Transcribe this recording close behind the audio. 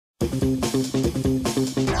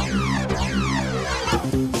It's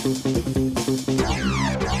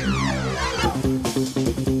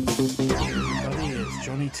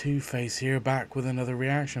Johnny Two-Face here, back with another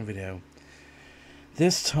reaction video.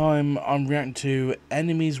 This time I'm reacting to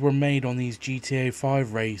Enemies Were Made on These GTA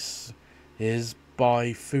 5 races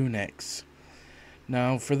by Phoenix.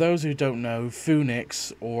 Now, for those who don't know,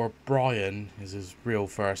 Phoenix, or Brian is his real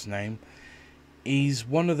first name, he's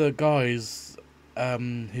one of the guys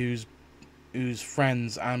who's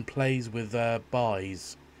friends and plays with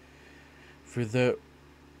Buys. I'm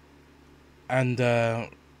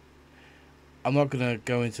not gonna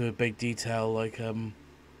go into a big detail,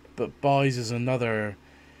 but Buys is another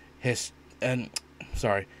YouTuber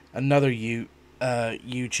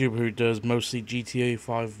who does mostly GTA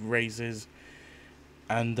 5 races,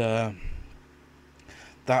 and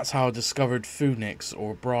that's how I discovered Phoenix,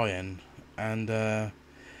 or Brian. And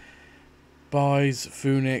Buys,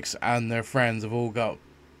 Phoenix, and their friends have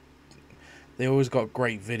they always got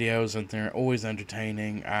great videos, and they're always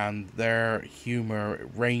entertaining, and their humor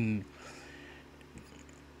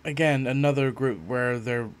again, another group where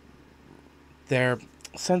their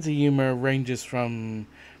sense of humor ranges from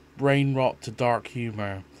brain rot to dark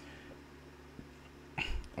humor,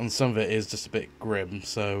 and some of it is just a bit grim,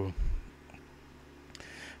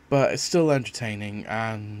 but it's still entertaining,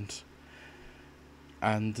 and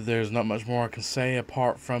there's not much more I can say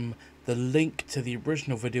apart from the link to the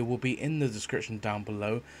original video will be in the description down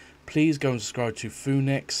below. Please go and subscribe to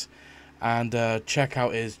Phoenix, and check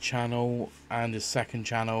out his channel and his second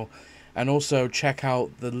channel, and also check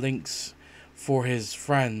out the links for his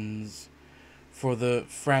friends, for the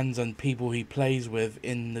friends and people he plays with,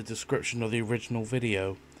 in the description of the original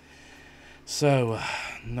video. So,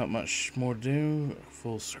 not much more to do.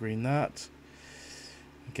 Full screen that.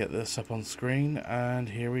 Get this up on screen, and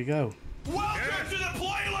here we go. Welcome to the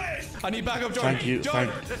playlist! I need backup, Jordan. Thank you. Jordan,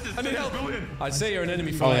 I need help. I'd say you're an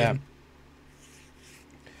enemy for yeah.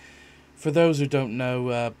 For those who don't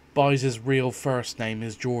know, Buys' real first name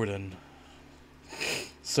is Jordan.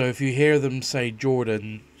 So if you hear them say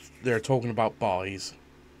Jordan, they're talking about Buys.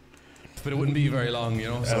 But it wouldn't be very long, you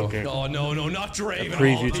know. So. Okay. Oh no, not Draven. A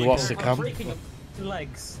preview to what's to come.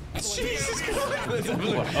 Legs. Jesus Christ!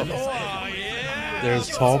 Oh yeah. There's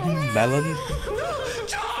Tom, Melon.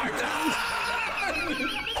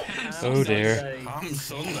 Oh dear. Ham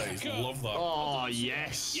Sundays, love that. Oh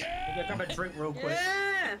yes. Yeah. Grab a drink real quick.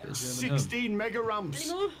 Yeah. 16 mega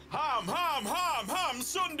ramps. Ham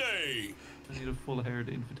Sunday. I need a full-haired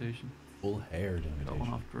invitation. Full-haired Got one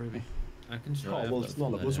invitation. off Dravy. I can show Oh well, it's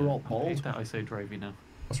none of us are all I bald. hate that I say Dravy now.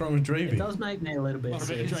 What's wrong with It Dravy? does make me a little bit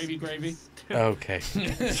sick. Dravy gravy. Okay.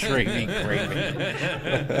 Gravy.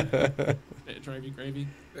 Bit of Dravy gravy.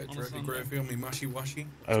 Bit of Dravy gravy on me mashy washy.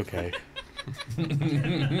 Okay.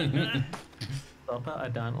 Stop it, I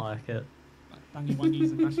don't like it. Bangy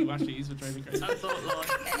wangies and mashy washies with Dravy gravy.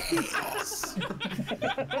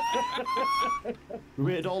 We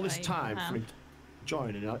waited all this time for him to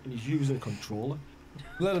join and he's using a controller.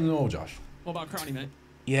 Let him know, Josh. What about Crowley, mate?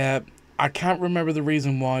 Yeah, I can't remember the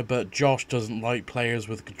reason why, but Josh doesn't like players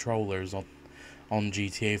with controllers on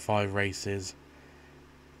GTA 5 races.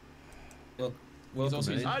 Well,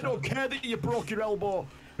 I don't care that you broke your elbow.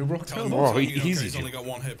 Who broke tell the him Oh, he's he's only got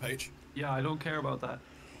one hit page. Yeah, I don't care about that.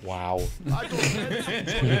 Wow. I don't care.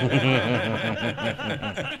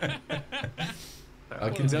 I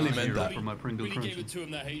can tell he meant that. From my Pringle Really gave Crunch. it to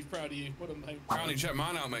him there. He's proud of you. What a mate. Crowley, check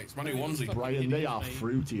mine out, mate. It's my new onesie. Brian, they are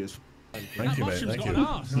fruity as. Thank you, mate. Mushroom's Thank got you. an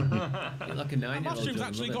arse. Like a 9-year-old. Mushroom's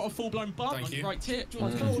actually got a full-blown butt Thank on you. the right tip.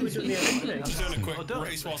 I'm doing a quick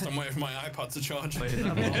race whilst I'm waiting for my iPad to charge.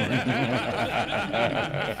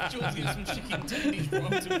 George's got some chicken titties from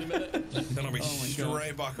him in a minute. Then I'll be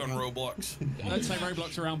straight back on Roblox. Don't say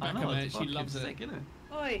Roblox around Becca, mate. She loves it.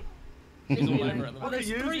 Oi. She's all over it. Look at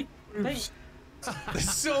you. There's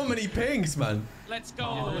so many pinks, man. Let's go.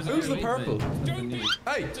 Who's the purple? Don't be.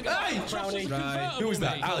 Hey! Brownie. Who was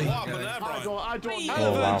that? Ali. What happened there, I Brian? don't know.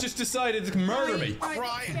 Alva wow. just decided to murder me.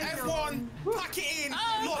 Right, everyone, pack it in,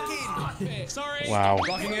 lock in. Sorry. Wow.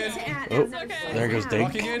 Locking in. Oh, there goes Dink.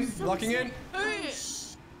 Locking in. Locking in.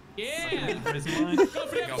 Yeah. Go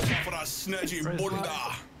for that snedgy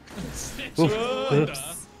bunda.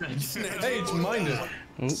 Hey, it's minded.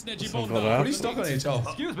 Oh, Snedgy someone Bond. got What are you stuck on H? Oh,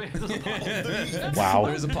 Excuse me. Wow.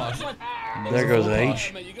 there's a pot. There goes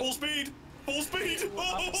H. Full speed, full speed.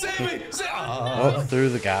 Save me! Oh, through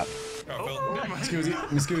the gap. Scoozy,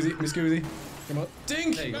 Miss Scoozy, Miss Scoozy. Come on.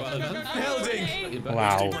 Dink! Hell, Dink!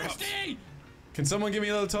 Wow. Can someone give me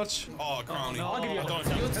a little touch? Oh, Crowley. I'll give you a touch.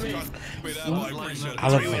 I appreciate it. I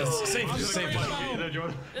love it. Save me.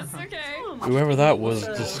 It's okay. Whoever that was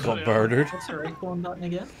just got murdered. What's the respawn button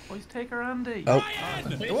again? Boys, take her, Andy. Oh,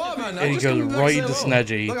 What, man? and he Just goes come right next into level.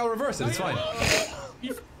 Snedgy. Look, I'll reverse it. It's fine.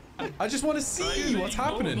 I just want to see what's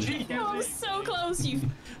happening. Oh, so close, you.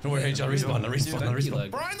 Don't worry, H. I'll respawn. I'll respawn. I'll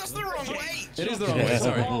respawn. Brian, that's the wrong way. It is the wrong way.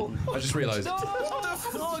 Sorry. I just realised.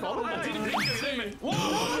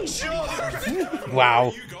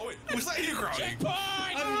 Wow. You going? Was that you crying?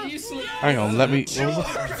 I'm useless. Hang on, let me. What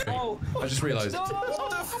was that? I just realised.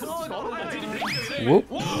 Whoop.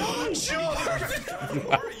 Where are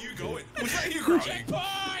you going? Was that you crying?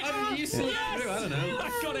 I'm useless. I don't know.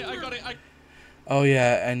 I got it. Oh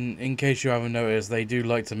yeah, and in case you haven't noticed, they do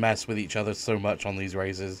like to mess with each other so much on these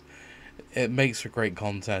races. It makes for great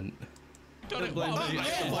content. Got it. I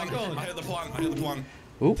hit the plan.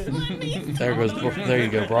 Oop. There goes. There you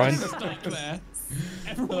go, Brian. Stuck there.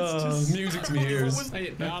 Everyone's just. Music to me ears.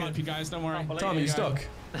 Hey, I'll help you guys. Don't worry. Tom, are you stuck?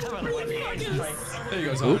 There you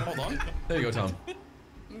go, Tom. Hold on. There you go, Tom.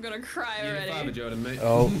 I'm gonna cry Fiber, already. Jordan, mate.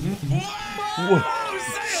 Oh.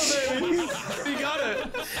 He got it.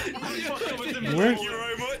 Where? Thank you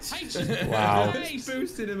very much. Wow.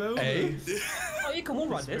 Boosted him over. Hey. Oh, you can all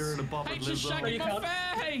ride this. Spirit of Bob Hey, and just lives on. shaking my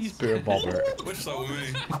face. Spirit bobber. Which that with me?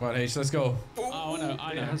 Come on, H. Let's go. Oh,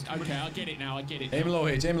 I know. Okay, I get it now. I get it. Aim low,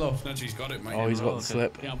 H. Aim low. Snedgy's got it, mate. Oh, he's got the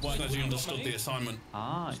slip. Yeah, I've worked Snedgy understood the assignment.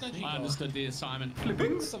 Ah, I see. I understood the assignment. Little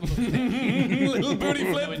booty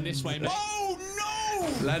Going flip. this way, mate. Oh no!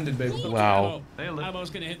 Landed, baby. Wow. Elbo's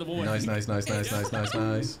gonna hit the wall. Nice.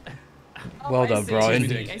 Well done, Brian. Excuse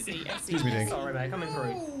me, Dink. I see. Excuse me, Dink. Sorry, mate, coming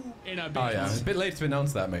through. You know, Oh, yeah. It's a bit late to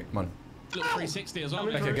announce that, mate. Come on. Little 360 as well.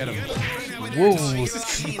 Becca, get him. Whoa.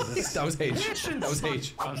 That was H. That was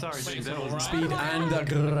H. I'm sorry, Dink, that was Speed and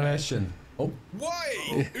aggression. Oh,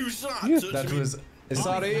 Why? Who's that? that was.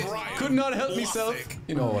 Sorry, could not help myself.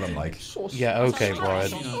 You know what I'm like. Yeah, okay, Brian.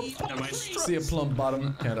 See a plump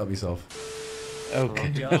bottom, can't help yourself.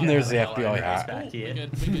 Okay. And there's the FBI hat. Back We here.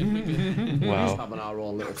 good. Wow. Having our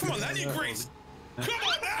own little. Come on, then, you grease. Come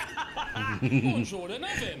on, then. Come on, Jordan,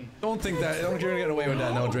 nothing. Don't think that. Don't you're getting away with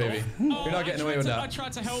that now, Dravy. You're not getting away with I that.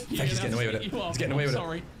 tried to help you. He's getting away with it. He's getting away with it.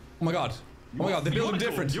 Sorry. Oh my god. Oh my god, they build them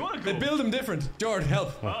different. They build them different. George,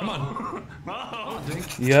 help. Come on.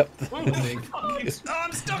 Yep. Oh,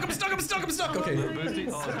 I'm stuck. Okay.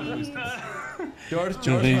 George, He's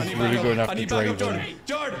I really going I after need backup, George. Draven.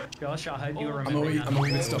 George. Josh, I hope you were I'm a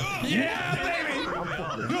wee bit stuck.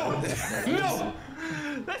 No.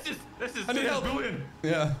 I need help.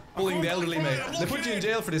 Yeah, bullying the elderly, mate. They put you in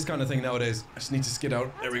jail for this kind of thing nowadays. I just need to skid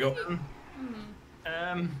out. There we go.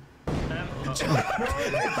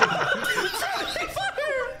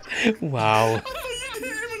 Wow. You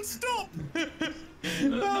didn't even stop.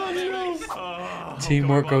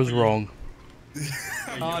 Teamwork goes wrong.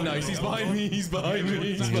 Oh, nice. He's behind me. He's behind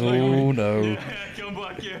me. He's behind me. Oh no. Come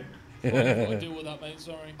back here. I'll deal with that, mate.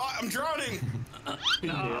 Sorry. I'm drowning.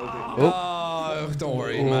 Oh, don't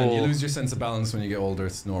worry, man. You lose your sense of balance when you get older.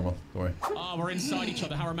 It's normal. Don't worry. Oh, we're inside each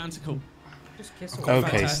other. How romantical. Just kiss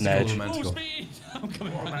Okay, Snedge. Oh, Romantical. speed. I'm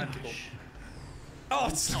coming back. Oh,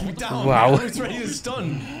 it's slowed me down. Wow. It's ready to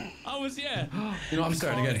stun. I was, yeah. You know, I'm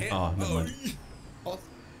starting again. Oh, never mind.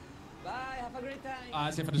 Bye, have a great time.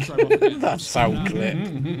 As if I just drove off again. That sound clip.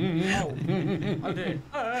 I did.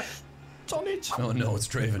 Oh no, it's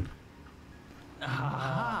Draven.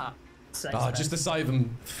 Oh, just the sight of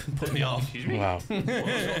him put me off. Wow.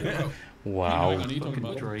 Hang Wow. on, are you talking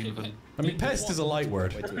about Draven. I mean, pest is a light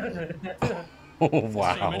word. Oh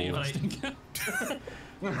So many of wow. us think.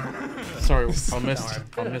 Sorry, I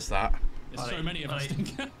missed that. There's so many of us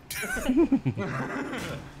think.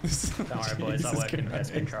 Don't worry, boys, I work in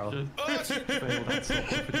pest control.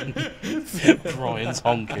 Brian's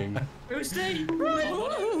honking. Who's Steve?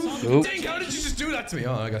 Oop. Dink, how did you just do that to me?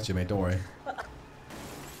 Oh, I got you, mate. Don't worry.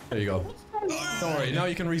 There you go. Don't worry. Now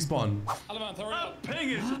you can respawn. Alaman, throw it up. Ping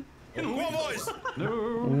it. Come on, boys.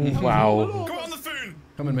 Wow. Go on the phone.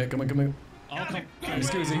 Come in, mate. Come in. Oh, come.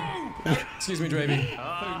 Excuse me. Excuse me,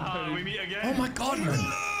 Dravy. We meet again. Oh my god, man.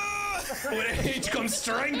 With age comes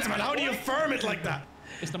strength, man. How do you firm it like that?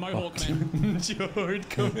 It's the Mohawk, man. George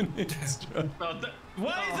coming in.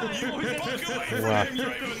 Why is that you? Fuck away from Wow. him,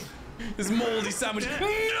 Draven. This moldy sandwich.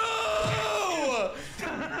 No!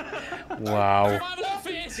 Wow. Five and a half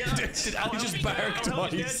feet. Did Ali just bark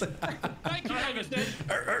twice? Thank you, David.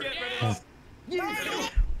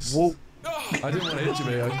 Whoa. I didn't want to hit you,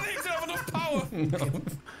 mate. I need to have enough power.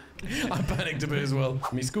 I panicked a bit as well.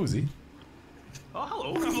 Me scusi. Oh,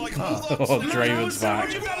 hello. I'm like, hold up. Oh, Draven's back.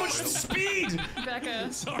 How'd you got much speed?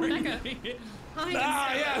 Becca. Sorry. Becca. Hi.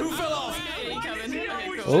 Ah, yeah, who fell off? Hey, Kevin. Okay,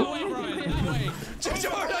 cool. Oh. That way, Brian. That way.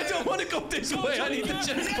 Jordan, I don't want to go this way. I need the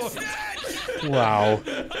checkpoint. Wow.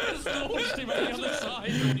 Just launched him on the other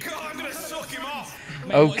side. God, I'm gonna suck him off.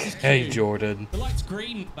 Mate, what is this Okay, queue? Jordan. The light's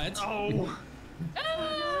green, lads. Oh.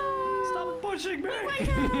 Stop pushing me.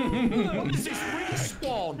 What is this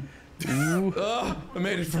respawn? Oh, I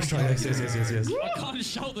made it first try. Yes. I can't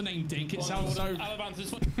shout the name Dink. It sounds so.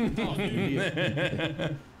 Alavanza's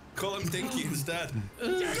Call him Dinky instead.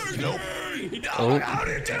 Oh, how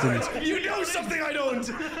did you do it? You know something I don't.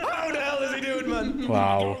 How the hell is he doing, man?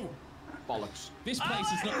 Wow. Bollocks. This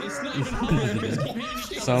place is not. It's not even hard. It's keep hitting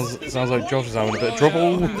each other. Sounds like Josh is having a bit of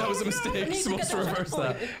trouble. That was a mistake. Supposed to reverse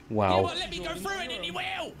that. You Wow. won't let me go through it, and you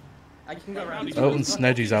will. I can go around. Oh, and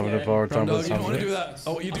Snedgy's having a hard time No, with you don't want to something. do that.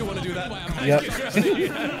 Oh, you do want to do that. Yep.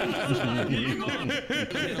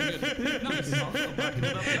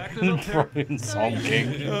 Brian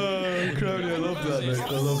zonking. Oh, Crowley, I love that, mate. I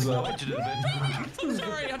love that.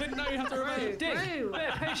 Sorry, I didn't know you had to reverse. Dink.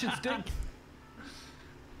 Patience, Dink.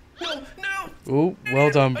 No. Oh,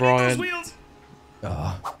 well done, Brian. Wheels.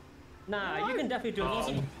 Ah. Nah, you can definitely do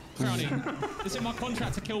it. Crowley, it's in my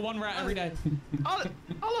contract to kill one rat every day.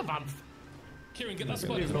 Alavanza. Kieran, get that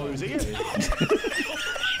spot. Didn't even know he was here.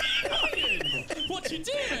 What you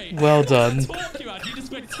do, mate? Well done. Talk you had. You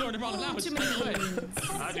just went 200 miles an hour. Too Straight many away.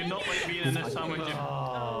 I do not like being in this sandwich. Not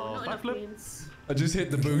enough Backflip. beans. I just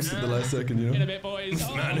hit the boost at the last second, you In a know. bit, boys.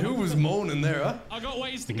 Oh, Man, who was moaning there, huh? I got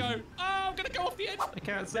ways to go. Oh, I'm gonna go off the edge. I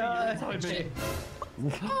can't see you inside me.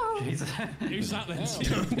 Jesus. Who's that then?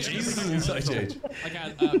 Jesus is inside Jage.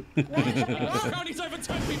 Okay, Crowley's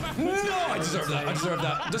overturned me backwards. No, I deserve that. I deserve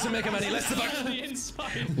that. Doesn't make him any less of a... The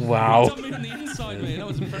inside. Wow. Done me on the inside, mate. That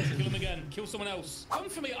was impressive. Kill him again. Kill someone else. Come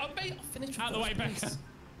for me. I'll finish. Out of the way, Becca.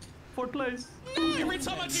 Fourth place. Every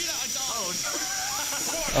time I do that,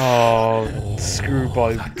 Oh, screw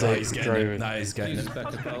by Nah, Dick he's getting it. Draven. Nah, he's getting it.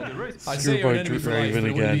 Good race. I'd Screw say you're by an enemy for life, Draven but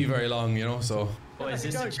it wouldn't be again. very long, you know, so... Boys,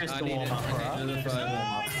 this is just the warm up.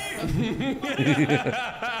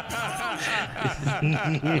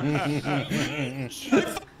 I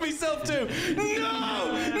fucked myself too!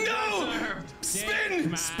 No!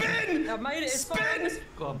 Spin! Spin! I've made it. It's Spin! fine.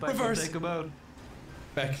 Go on, back. Reverse. Take him out.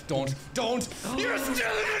 Beck, don't! You're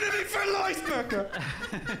still an enemy for life, Becca!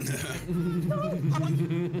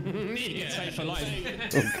 stay for life.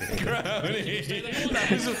 Crowley!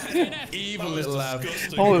 That was an evil little laugh.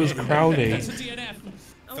 Disgusting. Oh, it was Crowley. It's a DNF.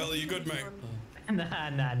 Fella, you good, mate? Nah.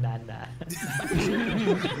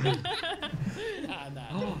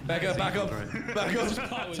 Becca, back up! Back up!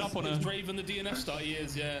 Packed up on her. Draven the DNF start he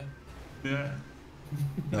is, yeah. Yeah.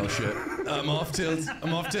 No shit. I'm off tilt.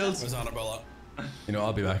 Where's Annabella? You know,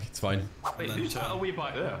 I'll be back. It's fine. Wait, who's that? Are we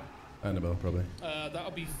back there? Annabelle, probably. That'll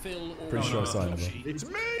be Phil or... Pretty sure it's Annabelle. It's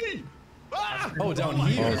me! Oh, down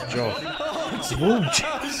here! Oh,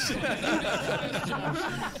 Josh.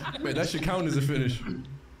 Wait, that should count as a finish.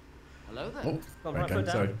 Hello there. Oh, Got right, my foot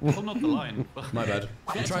okay, sorry. down. Pull up the line. My bad.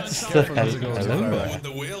 I'm trying to Hello. scare from as it goes. Hello. With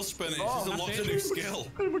the wheel spinning, she's unlocked a new skill.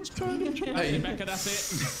 Hey, Becca, that's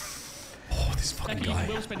it. oh, this fucking Becca, you can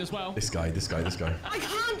guy. wheel spin as well. This guy. I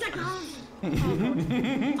can't.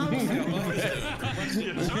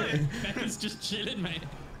 Becca's just chilling, mate.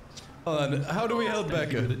 Hold on, how do we help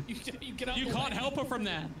Becca? You can't help her from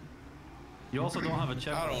there. You also don't have a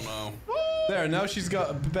check. I don't know. There, now she's got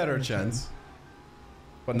a better chance.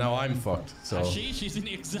 But now I'm fucked, so... She's in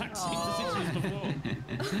the exact same position as before.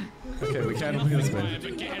 Okay, we can't wheel Right, spin.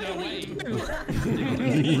 but get in her way.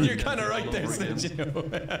 You're kinda right there, Snitch, you know.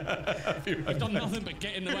 You've done nothing but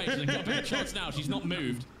get in the way. She's got a better chance now. She's not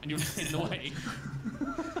moved, and you're in the way.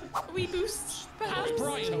 We boost, perhaps.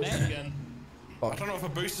 Brighton there. Again. I don't know if a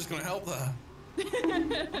boost is going to help there.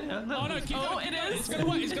 Oh no, keep going. it Keep going. is. It's gonna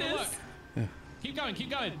work. It's It gonna is. work. Keep going. Keep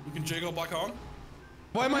going. We can jiggle back on.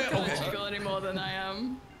 Why am I... I can't Okay, jiggle any more than I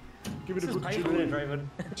am. Give it a good Painful, jiggle. Draven.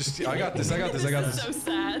 just... I got this. So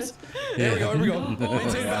sad. Here we go, here we go.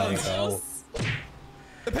 Maintain Wow. balance.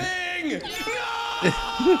 The ping!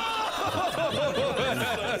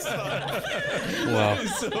 Wow.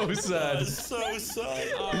 It's so sad. That's so sad.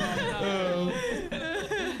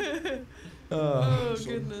 Oh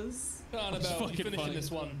goodness. Annabelle, you fucking finishing funny.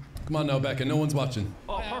 this one. Come on now, Becca. No one's watching.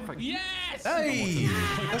 Oh, perfect. Yes. Hey!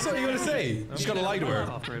 That's what you're gonna say. You just gotta lie to her.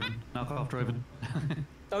 Knock off Draven. Knock off Draven.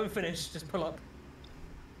 Don't finish. Just pull up.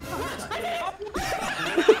 Come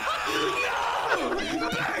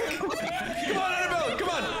on, Annabelle! Come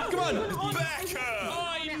on! Come on! Becca!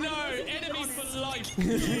 I know. Enemies for life.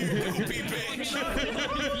 Goopy bitch!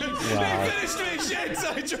 Wow. He finished me, shit!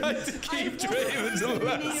 I tried to keep Draven until the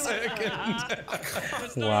last second.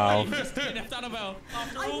 Wow. Just left Annabelle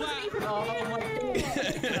after all that.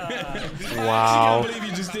 I Wow. can't believe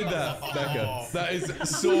you just did that, Becca. That is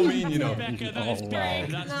so mean, you know. Becca, that is wow.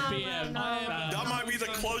 BM. That's BM. That might be the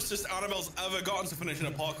closest Annabelle's ever gotten to finishing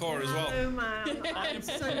a parkour as well. Oh man, I'm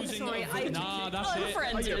so sorry. Nah, that's it.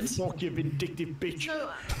 Unfriended. Fuck you vindictive bitch. No,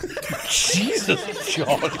 Jesus,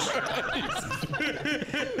 Josh.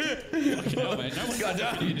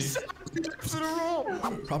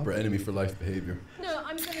 Proper enemy for life behavior. no,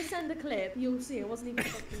 I'm gonna send a clip. You'll see. It wasn't even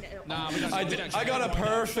fucking it. Nah, we don't. I got a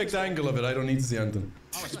perfect angle of it. I don't need to see anything.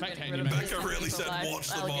 I respect Get Henry, rid of man. this Becca really said, live watch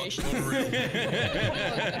the allegation. mod. Unreal.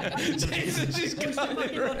 Jesus, she's got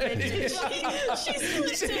it ready. She's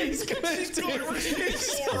got it.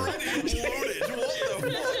 It's already loaded.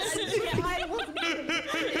 What the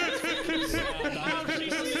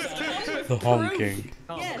The honking.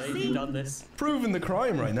 Yeah, You've see? done this. Proving the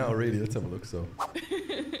crime right now, really. Let's have a look. So. I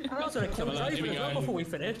was going to call Here we Draven as well go. before we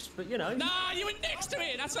finished, but you know. Nah, you were next to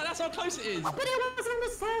it. That's how close it is. But it wasn't on the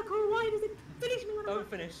circle. Why does it finish me when I'm Don't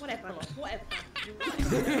finish. Whatever.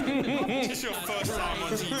 This is your first time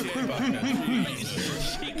on GTA Becca.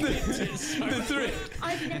 The three.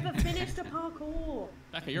 I've never finished a parkour.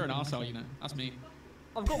 Becca, you're an arsehole, you know. That's me.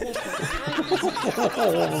 I've got one.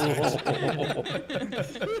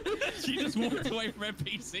 She just walked away from her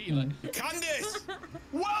PC. Like, Candice,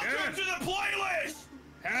 welcome to the playlist.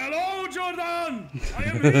 Hello, Jordan! I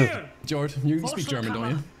am here! George, you speak German,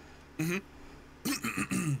 don't you?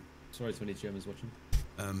 Sorry to any Germans watching.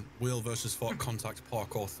 Wheel versus Fort contact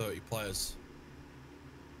parkour 30 players.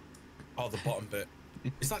 Oh, the bottom bit.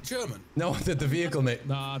 Is that German? No, the vehicle, mate.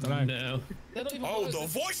 nah, I don't know. No. They're not even Oh, close. the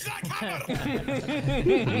voice that camera!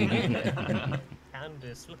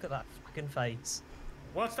 Candice, look at that fucking face.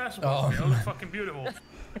 What's that Oh. supposed to be? I look fucking beautiful.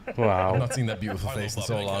 I've Wow. not seen that beautiful I face in love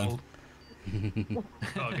so that long. big Oh,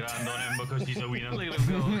 grand on him because he's a wiener. Look at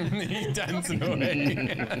him go. He's dancing away.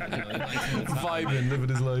 Vibing, living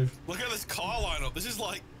his life. Look at this car lineup. This is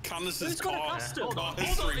like Candice's got a car. custom? car Hold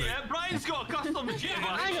history, on, mate. yeah. Brian's got a custom machine.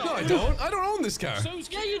 Hang No, I don't. I don't own this car. So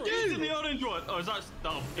scary. Yeah, you do. In the orange one. Oh, is that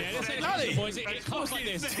dumb? Yeah, this ain't Ali. boys. It comes like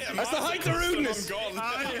this. Yeah, That's the mine's height a of custom, rudeness. I'm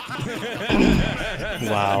gone.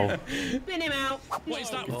 Wow. Spin him out. What is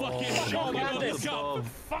that fucking shot? Candice.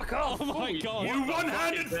 Fuck off. Oh my god. You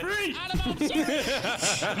one-handed free. Annabelle,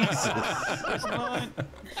 sorry.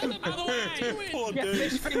 Annabelle, away. Poor Yeah, dude.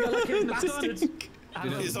 fish finger looking bastard. Is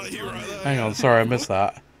that you right there? Hang on, sorry, I missed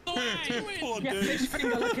that. Poor Yeah, dude. fish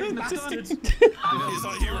finger looking bastard. Is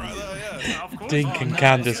that you right there? Yeah. Of course. Dink and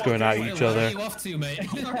Candice going at each other. off to, mate?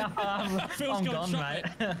 I'm gone, mate.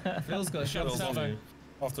 Phil's got a shot Phil's on you.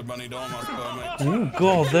 After Manny Dormas, mate. Oh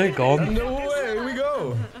god, they're gone. No way, here we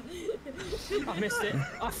go. I missed it.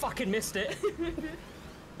 I fucking missed it.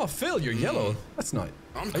 Oh, Phil, you're yellow. That's nice.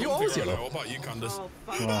 I'm Are you always comfy right yellow? now. What about you, Candice? Oh,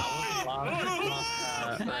 fuck.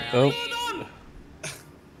 Oh,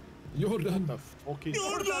 Jordan. Fucking.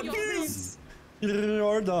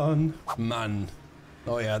 Jordan. Man.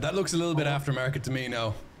 Oh yeah, that looks a little bit aftermarket to me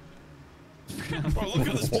now. Bro, look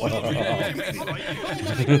at this blood.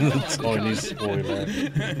 tiny spoiler.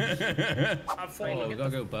 Oh, we gotta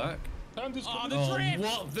go back. Oh, the Oh, drift.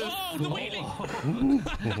 what the Oh, the wheelie.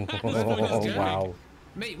 Oh, wow.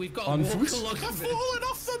 Mate, we've got On to walk foot? along Falling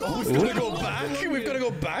off the Oh, we've got to go back? We've got to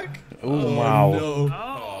go back? Oh, wow. No.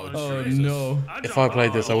 Oh, Oh, Jesus. no. If I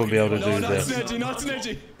played this, I wouldn't be able to No, do not this. Snedgy, not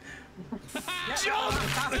Snedgy.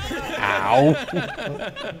 Ow.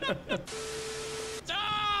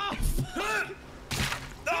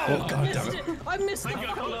 Oh, god damn it. I missed it.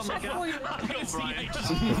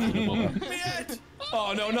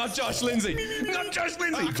 Oh, no, not Josh Lindsay. Not Josh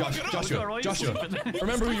Lindsay. Joshua.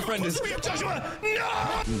 Remember who your friend is. Joshua. No!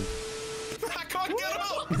 I can't get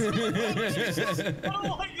up! I don't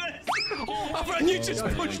like this. Oh, man, you just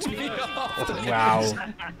pushed me off. Wow.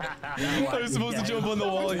 I was supposed to jump on the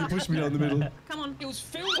wall and you pushed me down the middle. Come on. It was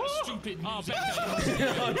Phil that was stupid. Oh, Becca.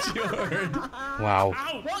 Oh, Jordan. Wow.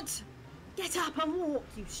 What? Get up and walk,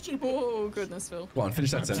 you stupid. Oh, goodness, Phil. Go on,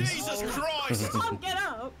 finish that sentence. Jesus Christ! Can't get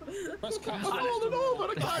up. Let's catch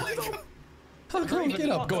How come you get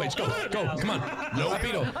up? Go, H, go. Come on. No,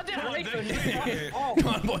 Rapido. I didn't have anything. Come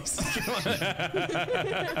on, boys. Come on.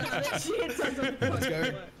 Shit, Let's go.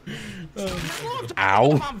 Ow.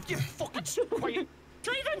 You fucking quiet.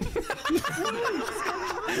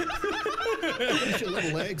 Your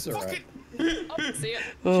little legs are right. See it.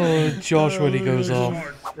 Oh, Josh when he goes off.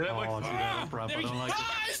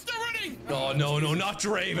 It's still running! Oh, no, not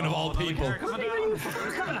Draven of all people.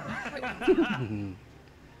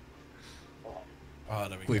 Ah,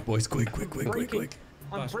 there we go. Quick, boys, quick.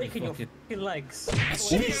 I'm breaking your fucking legs.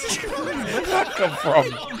 Where did that come from?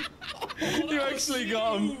 You actually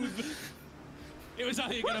got him. It was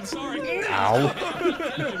Ali again, I'm sorry. Ow.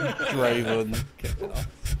 Draven.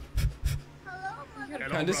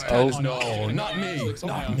 Candice, Oh. Candice, no, not me.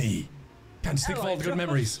 Not me. Candice, think of all the good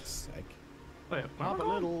memories. Wait, have a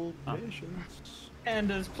little patience.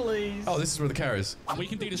 Anders, please. Oh, this is where the car is. We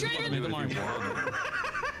can do this with the moment. Hey,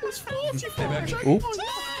 back. Oop.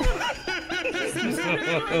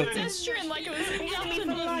 Gesturing like it was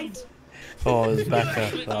nothing. Oh, it's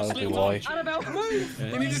Becca. That'll be why. Annabelle, move!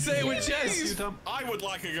 You need to say it with chest. I would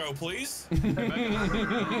like a go, please. Please!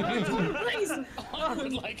 I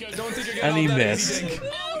would like a... Don't think you're And he getting off that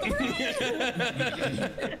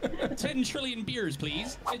easy, Dink. 10 trillion beers,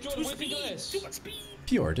 please. Hey, Jordan, what do you think of this?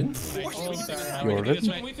 Fjorden. Jordan.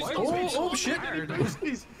 Oh, shit. We can do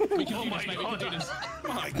this, mate. We can do this.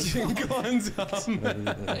 Go on, Tom.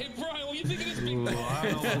 Hey, Brian, what do you think of this big...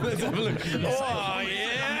 Let's have a look. Oh,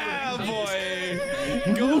 yeah, boy.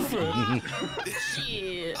 Go for it.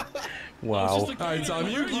 Shit. Wow. Alright, Tom,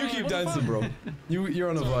 you keep dancing, bro. You're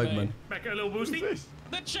on a vibe, man. Back a little boosty.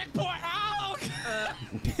 The checkpoint! Ow!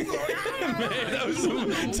 Man, that was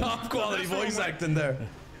some top quality voice acting there.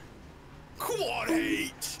 Quad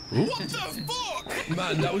hate! What the fuck?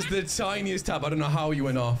 Man, that was the tiniest tap. I don't know how you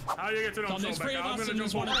went off. How do you get to know Tom, there's so three back? of I'm us gonna and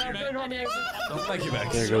there's jump one on. of you, mate. Thank you,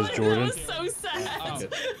 Bex. There goes Jordan. That was so sad.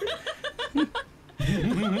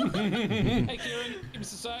 Hey, Kieran, give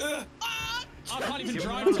us a sec. I can't even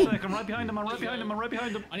drive. I'm right behind him. I'm right behind him. I'm right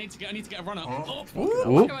behind him. I need to get a run up. Oh.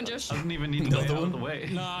 Oop. Come on, Josh. Doesn't even need to get out of the way.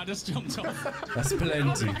 Nah, I just jumped off. That's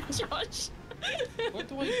plenty. Josh. Where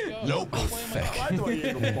do I go? Nope. Why am I- Why do I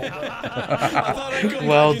even bother?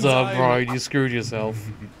 Well done, Brian. You screwed yourself.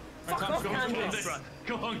 Fuck off, Candice.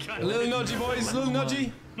 Go on, Candice. A little nudgy, boys. A little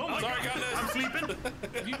nudgy. No, sorry, Candice. I'm sleeping.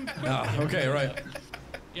 Ah, okay, right.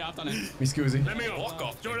 Yeah, I've done it. Me scoozy. Let me go. Walk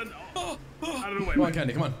off. Jordan. Out of the way. Come on,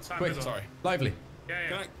 Candy, come on. Quick. Sorry. Lively.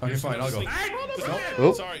 Yeah. Okay, fine, I'll go.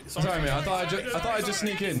 Oh. Sorry, Sorry, mate. I thought I'd just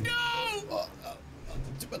sneak in.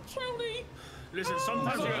 Listen,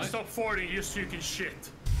 sometimes you gotta stop farting just so you can shit.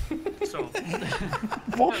 So.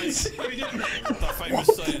 What? That famous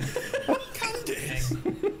saying. Candice!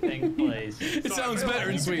 Think, please. It sounds better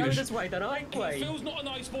in Go Swedish. this way, then I play. Phil's not a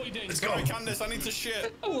nice boy, Ding. Let's go, Candice. I need to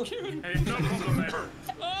shit. Oh, Kieran. Hey, no problem, man.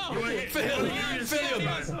 Oh, Phil, there we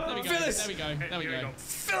go. Phyllis. There we go. There we go.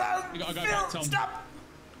 Phil, We gotta go back, Tom. Stop.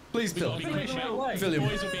 Please, We Phil. gotta be quick, mate. Phil, him.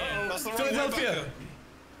 Boys will be here. That's the wrong Philadelphia. way,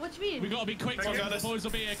 What do you mean? We gotta be quick, Tom. Candice. Boys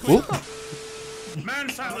will be here quick. Oop. Man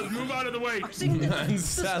salad, move out of the way. Man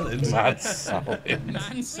salad. That's solid.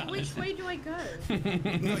 Man salad. Which way do I go? You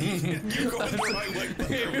go in the right way.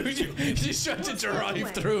 You just tried to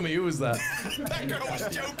drive through me. Who was that? That girl was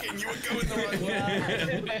joking. You would go in the right way.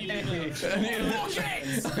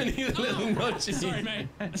 I need a little nudgy. Sorry, mate.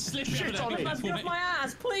 A slip over there. Be Let's careful, get off mate. my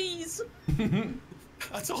ass, please.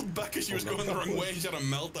 I told Becca she was going the wrong way and she had a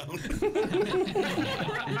meltdown.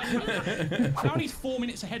 How he's 4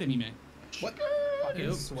 minutes ahead of me, mate? What?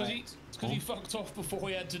 Because he fucked off before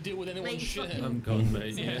he had to deal with anyone's Mate, shit. fucking- I'm gone,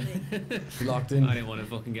 mate. Yeah. Locked in. I didn't want to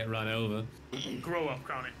fucking get run over. Grow up,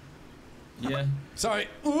 Connie. Yeah. Sorry.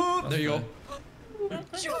 Ooh, there you go.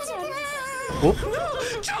 Oop.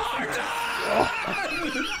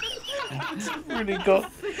 Really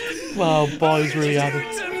got. Wow, boys really had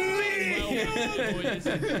it.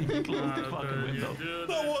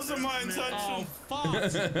 That wasn't my intention. Oh, fuck.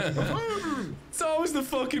 It's always the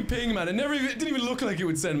fucking ping, man. It didn't even look like it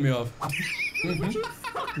would send me off. What's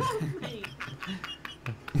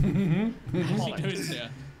he doing here?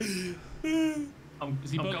 I'm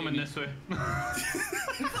Is he bullying coming me? this way.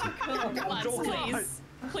 Lads, please.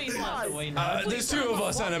 Please, lads. There's two of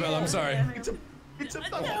us, Annabelle. I'm sorry. It's a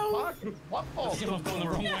No. What? I've gone the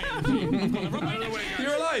wrong way. I've gone the wrong way.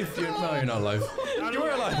 You're alive. No, you're not alive.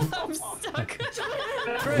 You're alive. I'm stuck.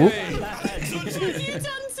 Great. What have you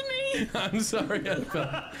done to me? I'm sorry,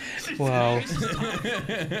 Annabelle. Wow.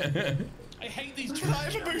 I hate these Can I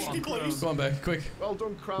have a boosty, please? Come on, Beck, quick. Well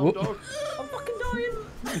done, crown Whoop. dog. I'm fucking dying.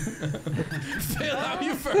 Phil, how are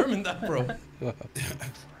you firming that, bro?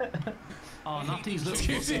 Oh, not these little.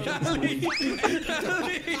 Excuse me, Ali.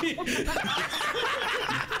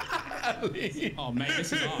 Ali. Oh, mate,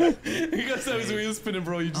 this is hard. Because that was wheel spinning,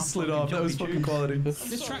 bro. You just slid off. That was fucking quality.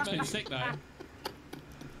 This track's been sick, though.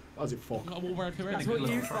 How's it fuck? Got a wall road That's what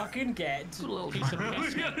you fucking get. Piece of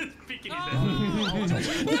biscuit.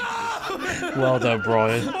 Well done,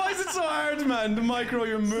 Brian. Why is it so hard, man, to micro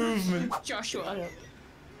your movement? Joshua,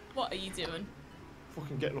 what are you doing?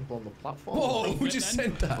 Fucking getting up on the platform. Whoa, who just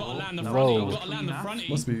sent that? Gotta land the front. Roll. Gotta land the front.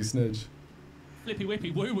 Must be Snedge. flippy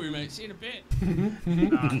whippy woo woo, mate. See you in a bit.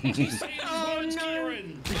 He's saying Oh, words, no.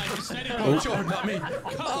 Kieran. Like, you said it. Oh, Jordan, not me.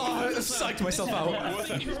 Oh, I psyched myself out.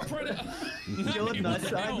 You're a predator. Jordan, I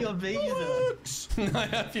signed your visa. I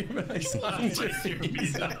have you. I signed your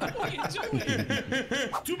visa. What are you doing?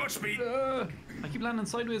 Too much speed. I keep landing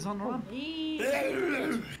sideways on the ramp.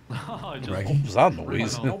 Oh, What was that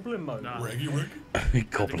noise? Goblin mode. Reggie rig.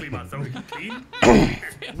 Clean my throat. Clean.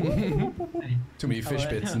 Too many fish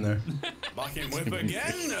bits in there. Back in whip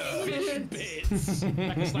again. Bits.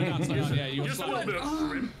 Back and slow down, yeah. You're Just a slow little bit down. of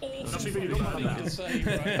shrimp. Awesome food, you can say,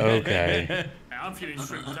 right? Okay. I'm feeling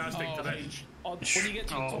shrimp-tastic today. When you get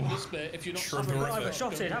to the top of the split, if you're not I've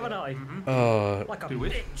overshot it, haven't I? Like a Do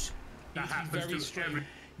it. bitch. That happens to every...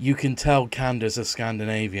 You can tell Candace is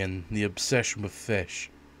Scandinavian. The obsession with fish.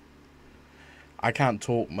 I can't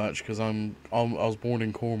talk much because I was born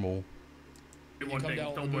in Cornwall. One thing,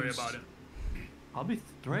 don't worry about it. I'll be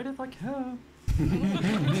threaded like her. Don't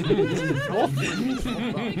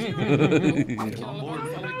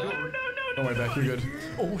worry, back. You're good.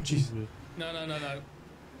 Oh, jeez. No.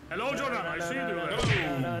 Hello, Jordan. I see you doing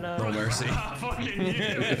it. No mercy. Fucking you.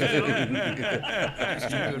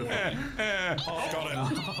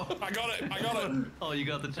 I got it. Oh, you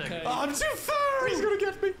got the check. Okay. Oh, I'm too far. He's gonna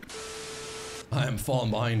get me. I am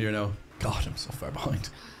falling behind here now. God, I'm so far behind.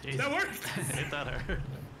 That worked. Hit that hurt.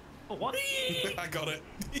 Oh, what? I got it.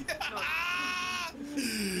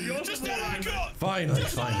 Just that I got. Finally.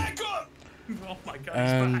 Oh my god.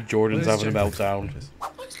 And Jordan's having a meltdown.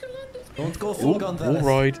 Don't go full gun that. All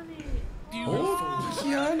right. Oh,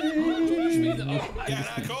 Yanni.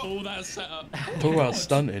 All that setup. Talk about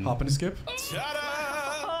stunting. Hop and a skip.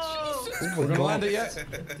 Ta-da! We're gonna land it yet.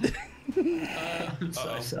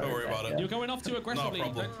 Don't worry about it. You're going off too aggressively. Not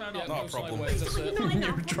a problem. Don't Not a problem. sideways, that's it.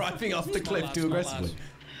 You're driving off the cliff too aggressively.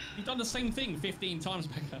 You've done the same thing 15 times,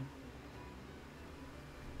 Becca.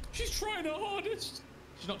 She's trying her hardest.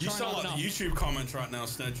 She's not You trying sound hard like the enough. YouTube comment right now,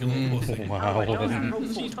 Snedge. You little pussy. Wow.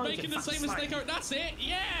 She's making the same mistake. That's it.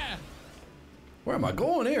 Yeah. Where am I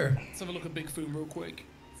going here? Let's have a look at Big Foom real quick.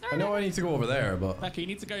 I know I need to go over there, but Becca, you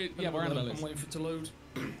need to go. Yeah, where Annabelle is. I'm waiting for it to load.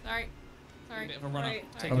 Sorry. A bit of a run up.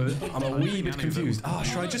 Take I'm a wee bit confused. Ah,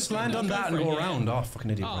 should I just land on that and go around? Oh,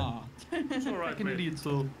 fucking idiot. Ah. It's alright, Fucking mate. idiot,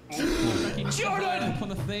 so. Jordan! Up on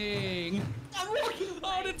the thing.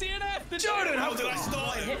 Oh, the DNF! Jordan, how did I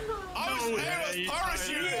start it? I was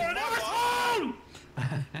parachuting. I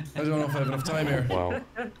don't know if I have enough time here. Wow.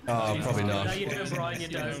 Oh, probably No, not. you do, Brian, you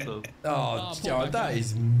don't. Oh, poor yeah, Becky. that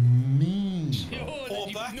is mean. Poor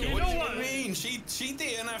Becca, what do you mean? She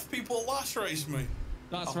DNF people last race me.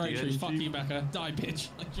 That's very true. Fuck you, Becca. Die, bitch.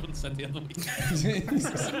 Like Jordan said the other week.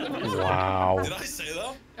 Wow. Did I say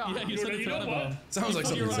that? Yeah, you said it to Annabelle. Sounds like You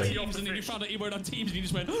something were to on say. Teams and then you found out you weren't on Teams and you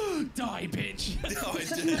just went, die, bitch. No, I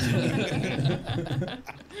did.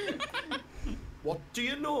 What do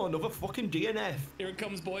you know? Another fucking DNF. Here it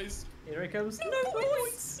comes, boys. Here it comes.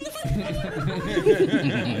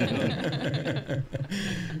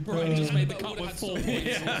 Brian just made the cut with 4 points.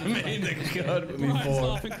 Yeah, I made the cut with me Brian's 4.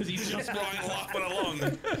 laughing because he just Brian laughing along.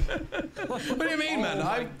 What do you mean, man?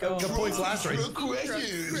 I got points last race.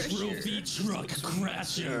 Trophy truck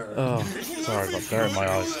crasher. Oh, sorry, I got dirt in my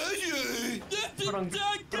eyes. Put on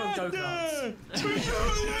go-karts.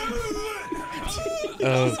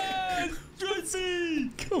 Tracy!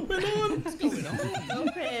 Going on?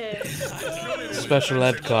 Stop it. Special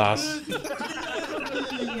ed class. Alright,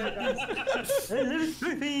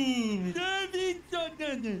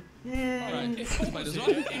 if he wouldn't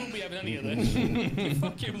be having any of this. He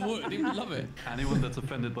fucking would. He would love it. Anyone that's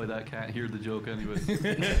offended by that can't hear the joke anyway.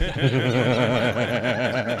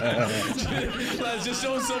 Lads, just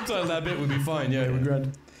show subtitles that bit would be fine. Yeah, it would be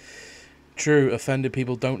grand. True, offended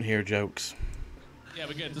people don't hear jokes. Yeah,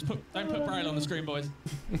 we're good. Just don't put Brian on the screen, boys.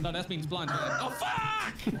 No, that means blind. Oh,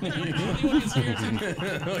 fuck! The audience hears him.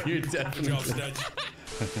 Oh, you're Good definitely. job, Snedge.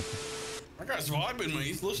 That guy's vibing, mate.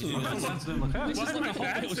 He's listening. This is like a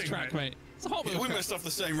Hot Wheels track, mate. It's a Hot Wheels We track. missed off the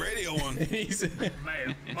same radio one. He's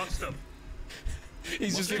Man, must have.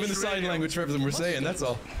 just giving the sign language for everything we're saying, that's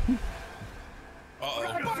all.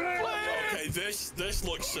 Uh-oh. Okay, this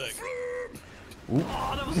looks sick.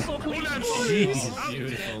 Oh, that was so clean.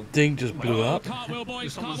 Beautiful. Ding just blew up. Cartwheel,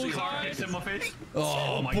 boys. Cartwheel time. in my face.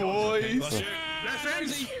 Oh, boys. That's it.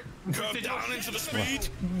 Listen. Curve down into the speed.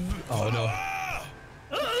 Oh, no. Ah!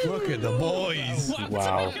 Look at the boys.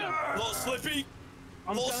 Wow. Little slippy.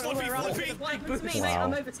 I'm Little going slippy around flippy. with the What big happened to me, boots. mate? Wow.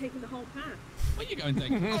 I'm overtaking the whole path. What are you going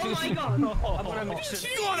thinking? Oh my god. I'm gonna mix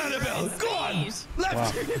Go on, Annabelle. Go on.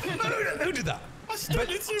 Left. No, who did that? I stood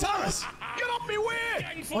into Thomas. Get off Help me win!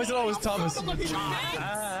 Why is it always Thomas?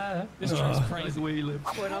 This track's crazy.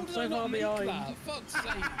 When I'm so far behind. Fuck's sake.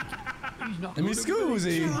 Let me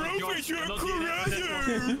scusi.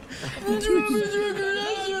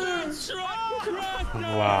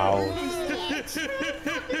 Wow.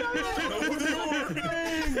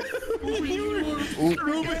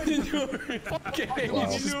 Okay, you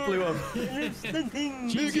just blew up.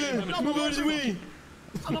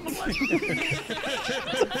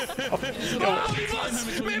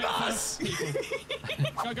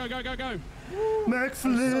 Go.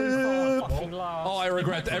 Backflip! Oh, I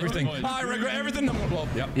regret everything. I regret everything. I'm gonna blow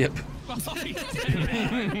up. Yep. Yep.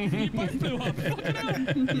 You both blew up.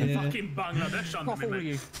 Fucking Bangladesh under me,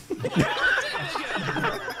 mate.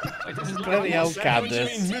 Bloody hell,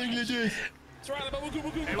 Candace.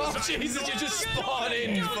 Oh, Jesus, you just spawned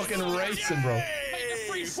in. You fucking racing, bro.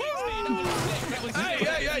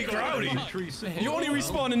 Hey, Growdy. You only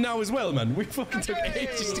respawning now as well, man. We fucking took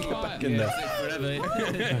ages to get back in there.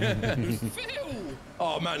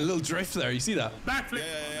 Oh, man, a little drift there. You see that? Backflip!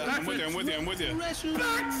 Yeah, I'm with you.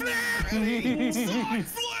 Backflip!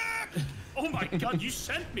 Oh my god, you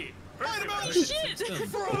sent me! Shit!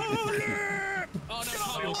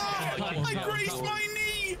 I grazed my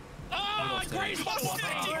knee! Oh, I grazed my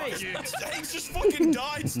Stage just fucking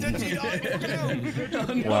died. Stage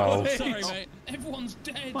died. Wow. Sorry, mate. Everyone's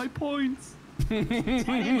dead. My points. I'm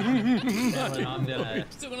gonna.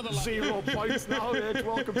 Still another 0 points now, Edge.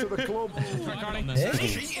 Welcome to the club.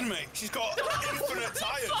 She's cheating, mate. She's got infinite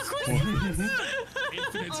tires.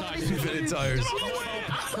 Infinite tires.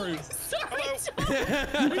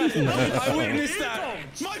 I witnessed that.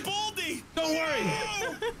 My baldy. Don't worry.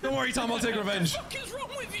 Don't worry, Tom. I'll take revenge. What is wrong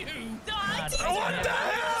with you? What the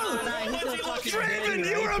hell? Draven,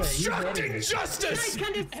 you are obstructing justice.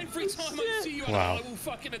 Every time I see you, Wow. I will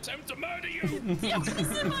fucking attempt to murder you. This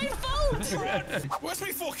is my fault! Where's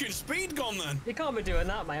my fucking speed gone then? You can't be doing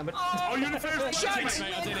that, man. But Oh, you're the first Shite!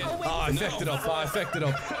 Mate, I did it. Oh, I fecked it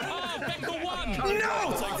up. Oh, Becca won.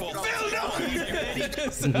 No! Phil, no!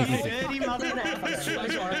 dirty mother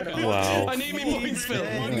effer. Wow. I need me points, Phil.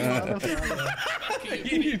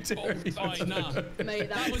 You dirty. Oh, nah. Mate,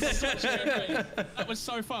 That was such a good thing. That was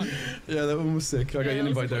so fun. Yeah, that one was sick. I got you an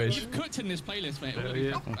invite there, Edge. You've cooked in this playlist, mate.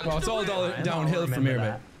 Well, it's all downhill from here,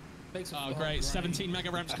 mate. Oh, great. 17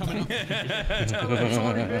 mega ramps coming up.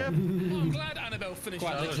 Sorry, man. I'm glad Annabelle finished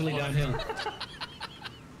Quite that. literally downhill.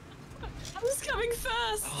 I was coming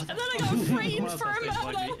first, and then I got framed for a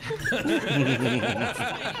murder.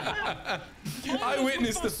 I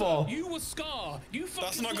witnessed the fall. You were Scar. You fucking.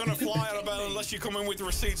 That's not gonna fly, Annabelle, unless you come in with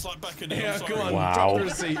receipts like Becca did. Yeah, I'm sorry. come on. Wow. Drop the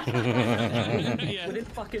receipt. Yeah. Within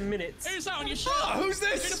fucking minutes. Who's that on your shirt? Oh, who's Who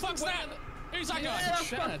the this? fuck's that? Who's that guy? that's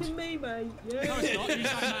fucking me, mate. Yeah. No, it's not. Who's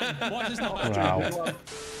that man? Why is this not bad? Wow.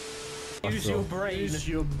 Use your brain. Use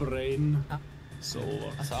your brain.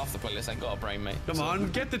 That's half the playlist. I ain't got a brain, mate. Come on,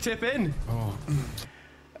 get the tip in. Oh.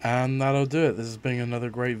 And that'll do it. This has been another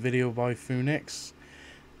great video by Phoenix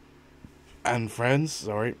and friends.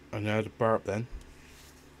 Sorry, I had to burp then.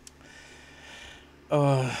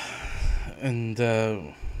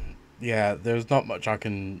 Yeah, there's not much I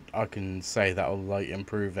can say that'll like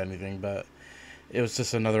improve anything, but it was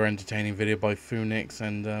just another entertaining video by Phoenix.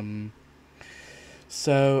 And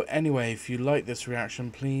so anyway, if you like this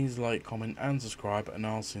reaction, please like, comment and subscribe, and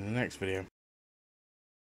I'll see you in the next video.